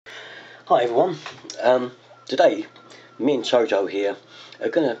Hi everyone, today me and Toto here are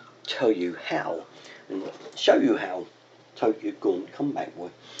going to tell you how and show you how, Toto, come back boy,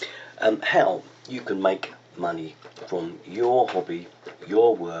 how you can make money from your hobby,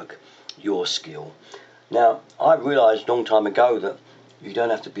 your work, your skill. Now I realised a long time ago that you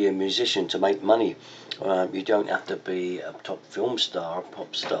don't have to be a musician to make money. You don't have to be a top film star or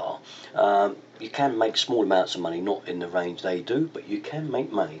pop star. You can make small amounts of money, not in the range they do, but you can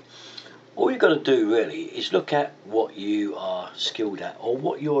make money. All you've got to do really is look at what you are skilled at or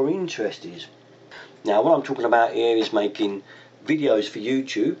what your interest is. Now what I'm talking about here is making videos for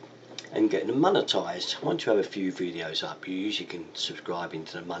YouTube and getting them monetized. Once you have a few videos up, you usually can subscribe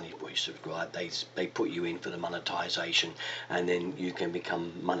into the money. When you subscribe, they put you in for the monetization, and then you can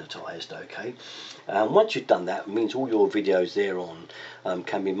become monetized. Okay. Once you've done that, it means all your videos thereon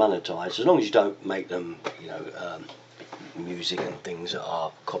can be monetized, as long as you don't make them, music and things that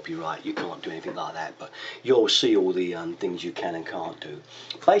are copyright. You can't do anything like that, but you'll see all the things you can and can't do.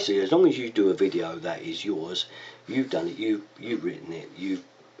 Basically, as long as you do a video that is yours, you've done it, you've written it, you've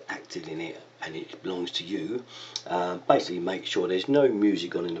acted in it, and it belongs to you. Basically make sure there's no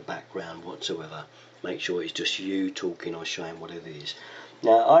music on in the background whatsoever. Make sure it's just you talking or showing what it is.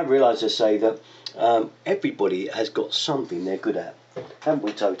 Now I realise to say that everybody has got something they're good at, haven't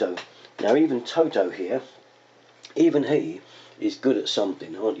we, Toto? Now even Toto here, even he is good at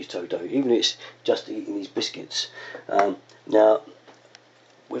something, aren't you, Toto? Even if it's just eating his biscuits. Now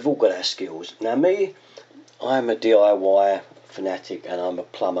we've all got our skills. Now me, I'm a DIY fanatic, and I'm a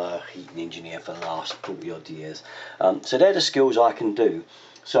plumber, heating engineer for the last 40 odd years. So they're the skills I can do.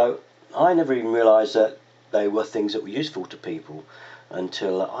 So I never even realised that they were things that were useful to people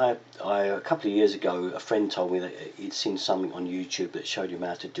until a couple of years ago, a friend told me that he'd seen something on YouTube that showed him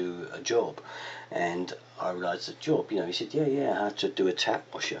how to do a job, and I realised the job. He said, yeah, how to do a tap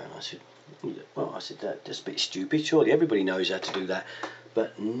washer, and I said, well, that's a bit stupid. Surely everybody knows how to do that.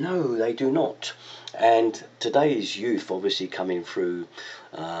 But no, they do not. And today's youth, obviously coming through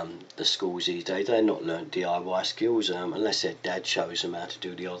the schools these days, they're not learnt DIY skills unless their dad shows them how to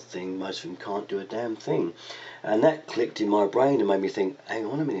do the odd thing. Most of them can't do a damn thing. And that clicked in my brain and made me think, hang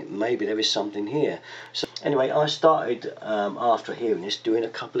on a minute, maybe there is something here. So anyway, I started, after hearing this, doing a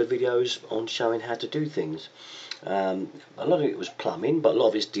couple of videos on showing how to do things. A lot of it was plumbing, but a lot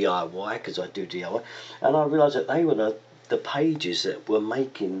of it's DIY, because I do DIY. And I realised that they were the pages that were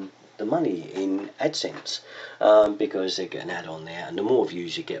making the money in AdSense, because they get an ad on there, and the more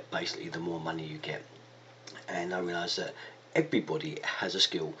views you get, basically the more money you get. And I realised that everybody has a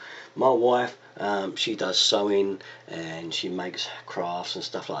skill. My wife, she does sewing and she makes crafts and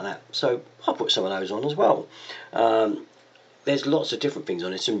stuff like that, so I put some of those on as well. There's lots of different things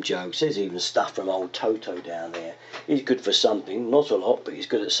on it, some jokes. There's even stuff from old Toto down there. He's good for something, not a lot, but he's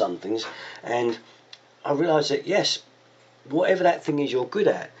good at some things. And I realised that yes, whatever that thing is you're good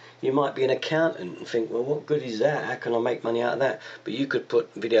at, you might be an accountant and think, well, what good is that? How can I make money out of that? But you could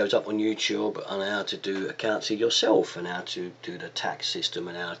put videos up on YouTube on how to do accountancy yourself, and how to do the tax system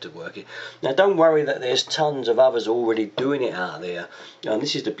and how to work it. Now don't worry that there's tons of others already doing it out there.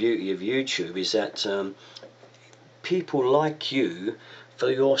 This is the beauty of YouTube, is that people like you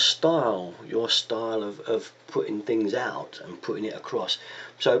for your style of putting things out and putting it across.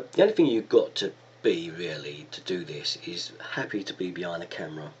 So the only thing you've got to be really to do this is happy to be behind the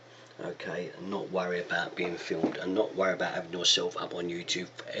camera, okay, and not worry about being filmed, and not worry about having yourself up on YouTube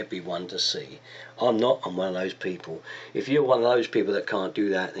for everyone to see. I'm one of those people. If you're one of those people that can't do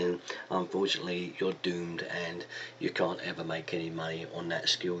that, then unfortunately you're doomed, and you can't ever make any money on that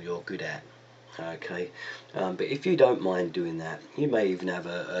skill you're good at. Okay, but if you don't mind doing that, you may even have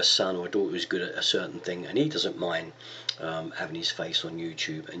a son or a daughter who's good at a certain thing, and he doesn't mind having his face on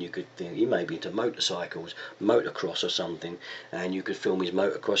YouTube, and you could think he may be into motorcycles, motocross or something, and you could film his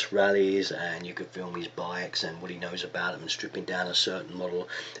motocross rallies, and you could film his bikes and what he knows about them, and stripping down a certain model,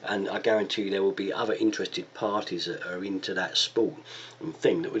 and I guarantee you there will be other interested parties that are into that sport and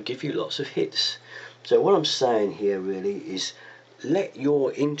thing that would give you lots of hits. So what I'm saying here really is, let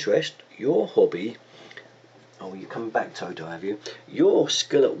your interest, your hobby, oh, you come back, Toto, have you? Your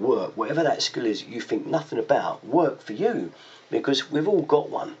skill at work, whatever that skill is you think nothing about, work for you, because we've all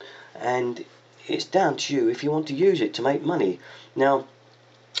got one, and it's down to you if you want to use it to make money. Now,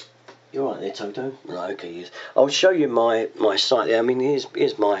 You're right there, Toto. Right, okay. Yes. I'll show you my site there. I mean,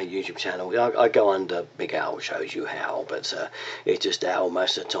 here's my YouTube channel. I go under Big Al Shows You How, but it's just Al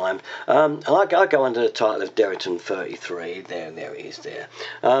most of the time. And I go under the title of Derriton33. There it is there.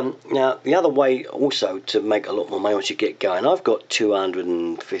 Now, the other way also to make a lot more money once you get going, I've got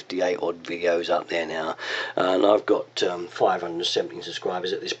 258 odd videos up there now, and I've got 517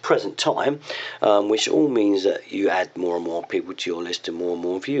 subscribers at this present time, which all means that you add more and more people to your list and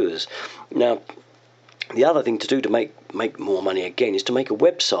more viewers. Now, the other thing to do to make more money again is to make a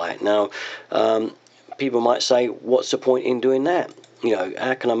website. Now, people might say, what's the point in doing that? You know,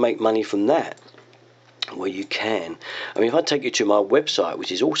 how can I make money from that? Well, you can. I mean, if I take you to my website,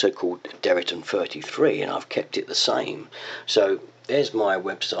 which is also called Derriton33, and I've kept it the same. So there's my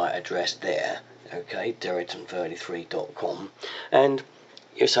website address there, okay, Derriton33.com. And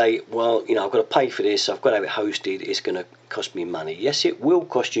you say, well, you know, I've got to pay for this, I've got to have it hosted, it's going to cost me money. Yes, it will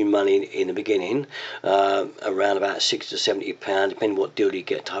cost you money in the beginning, around about £60 to £70, depending what deal you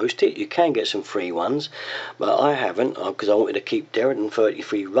get to host it. You can get some free ones, but I haven't, because I wanted to keep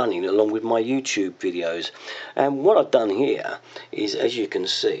Derriton33 running along with my YouTube videos. And what I've done here is, as you can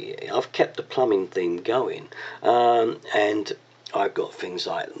see, I've kept the plumbing theme going, and I've got things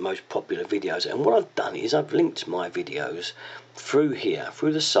like the most popular videos, and what I've done is I've linked my videos through here,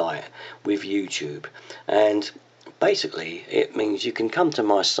 through the site with YouTube. And basically it means you can come to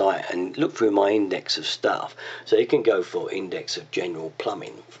my site and look through my index of stuff. So you can go for index of general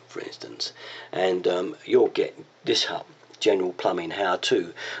plumbing, for instance, and you'll get this up, general plumbing how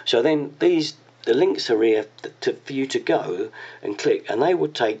to. So then the links are here for you to go and click, and they will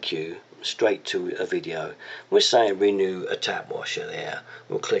take you straight to a video. We're saying renew a tap washer there.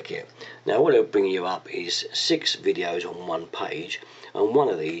 We'll click it. Now what it'll bring you up is 6 videos on one page, and one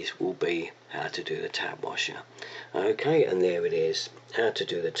of these will be how to do the tap washer. Okay, and there it is, how to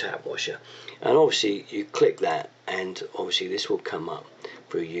do the tap washer. And obviously you click that, and obviously this will come up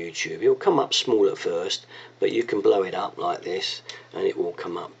through YouTube. It'll come up small at first, but you can blow it up like this and it will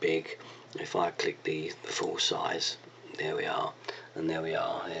come up big. If I click the full size, there we are. And there we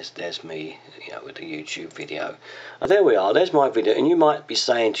are, there's me, you know, with the YouTube video. There we are, there's my video. And you might be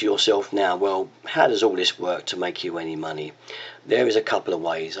saying to yourself now, well, how does all this work to make you any money? There is a couple of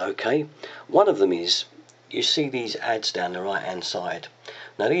ways, okay? One of them is, you see these ads down the right hand side.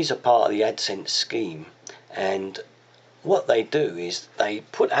 Now these are part of the AdSense scheme, and what they do is they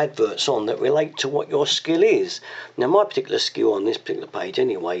put adverts on that relate to what your skill is. Now my particular skill on this particular page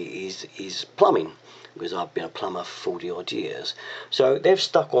anyway is plumbing, because I've been a plumber for 40 odd years. So they've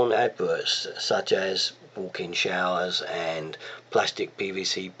stuck on adverts such as walk-in showers and plastic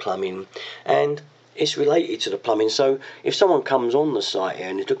PVC plumbing, and it's related to the plumbing. So if someone comes on the site here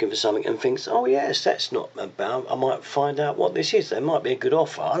and is looking for something and thinks, oh yes, that's not bad, I might find out what this is, there might be a good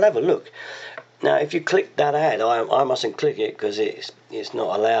offer, I'll have a look. Now if you click that ad, I mustn't click it, because it's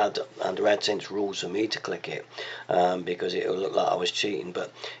not allowed under AdSense rules for me to click it, because it will look like I was cheating.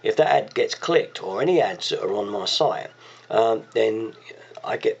 But if that ad gets clicked, or any ads that are on my site, then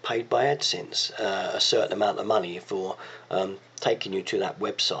I get paid by AdSense a certain amount of money for taking you to that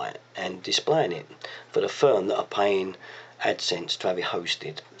website and displaying it for the firm that are paying AdSense to have it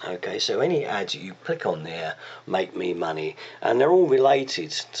hosted. Okay, so any ads you click on there make me money, and they're all related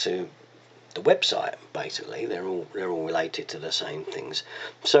to the website. Basically they're all related to the same things.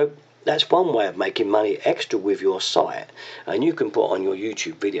 So that's one way of making money extra with your site. And you can put on your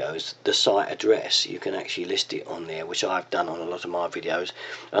YouTube videos the site address. You can actually list it on there, which I've done on a lot of my videos,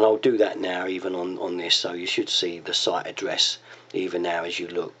 and I'll do that now even on this. So you should see the site address even now as you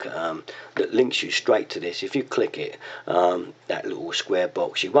look, that links you straight to this. If you click it, that little square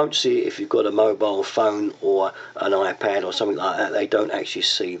box, you won't see it if you've got a mobile phone or an iPad or something like that. They don't actually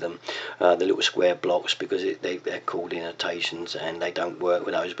see them, the little square blocks, because they're called annotations and they don't work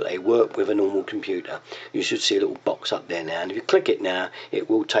with those, but they work with a normal computer. You should see a little box up there now, and if you click it now, it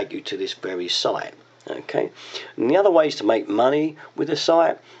will take you to this very site. Okay, and the other ways to make money with the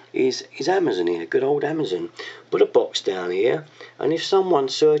site is Amazon here, good old Amazon. Put a box down here, and if someone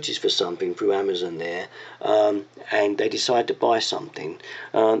searches for something through Amazon there, and they decide to buy something,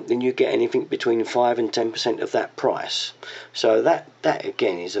 then you get anything between 5 and 10% of that price. So that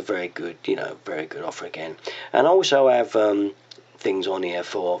again is a very good, very good offer again. And I also have things on here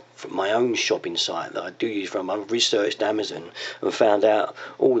for from my own shopping site that I do use from. I've researched Amazon and found out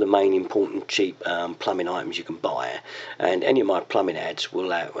all the main important cheap plumbing items you can buy, and any of my plumbing ads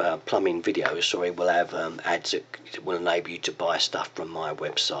will have plumbing videos. Sorry, will have ads that will enable you to buy stuff from my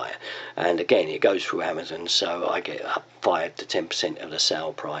website. And again, it goes through Amazon, so I get up 5 to 10% of the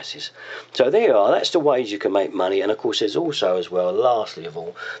sale prices. So there you are. That's the ways you can make money. And of course, there's also as well, lastly of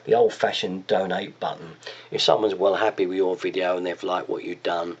all, the old-fashioned donate button. If someone's well happy with your video and they've liked what you've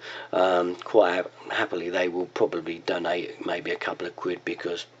done, quite happily they will probably donate maybe a couple of quid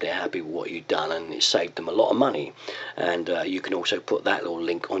because they're happy with what you've done and it saved them a lot of money. And you can also put that little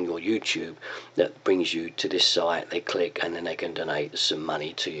link on your YouTube that brings you to this site. They click and then they can donate some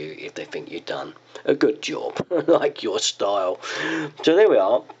money to you if they think you've done a good job, like your style. So there we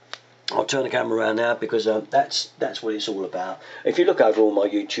are. I'll turn the camera around now because that's what it's all about. If you look over all my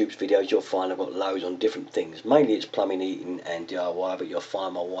YouTube videos, you'll find I've got loads on different things. Mainly it's plumbing, eating and DIY, but you'll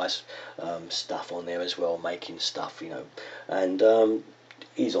find my wife's stuff on there as well, making stuff, you know. And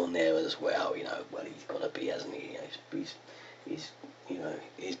he's on there as well, you know. Well, he's got to be, hasn't he? He's you know,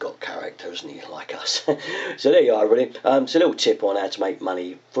 he's got character, isn't he, like us? So there you are, really. It's a little tip on how to make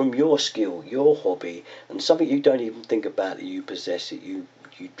money from your skill, your hobby, and something you don't even think about that you possess, that you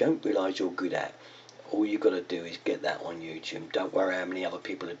don't realise you're good at. All you've got to do is get that on YouTube. Don't worry how many other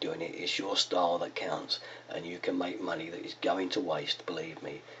people are doing it. It's your style that counts, and you can make money that is going to waste. Believe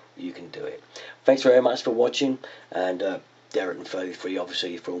me, you can do it. Thanks very much for watching, and Derek and 33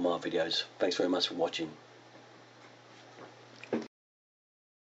 obviously for all my videos. Thanks very much for watching.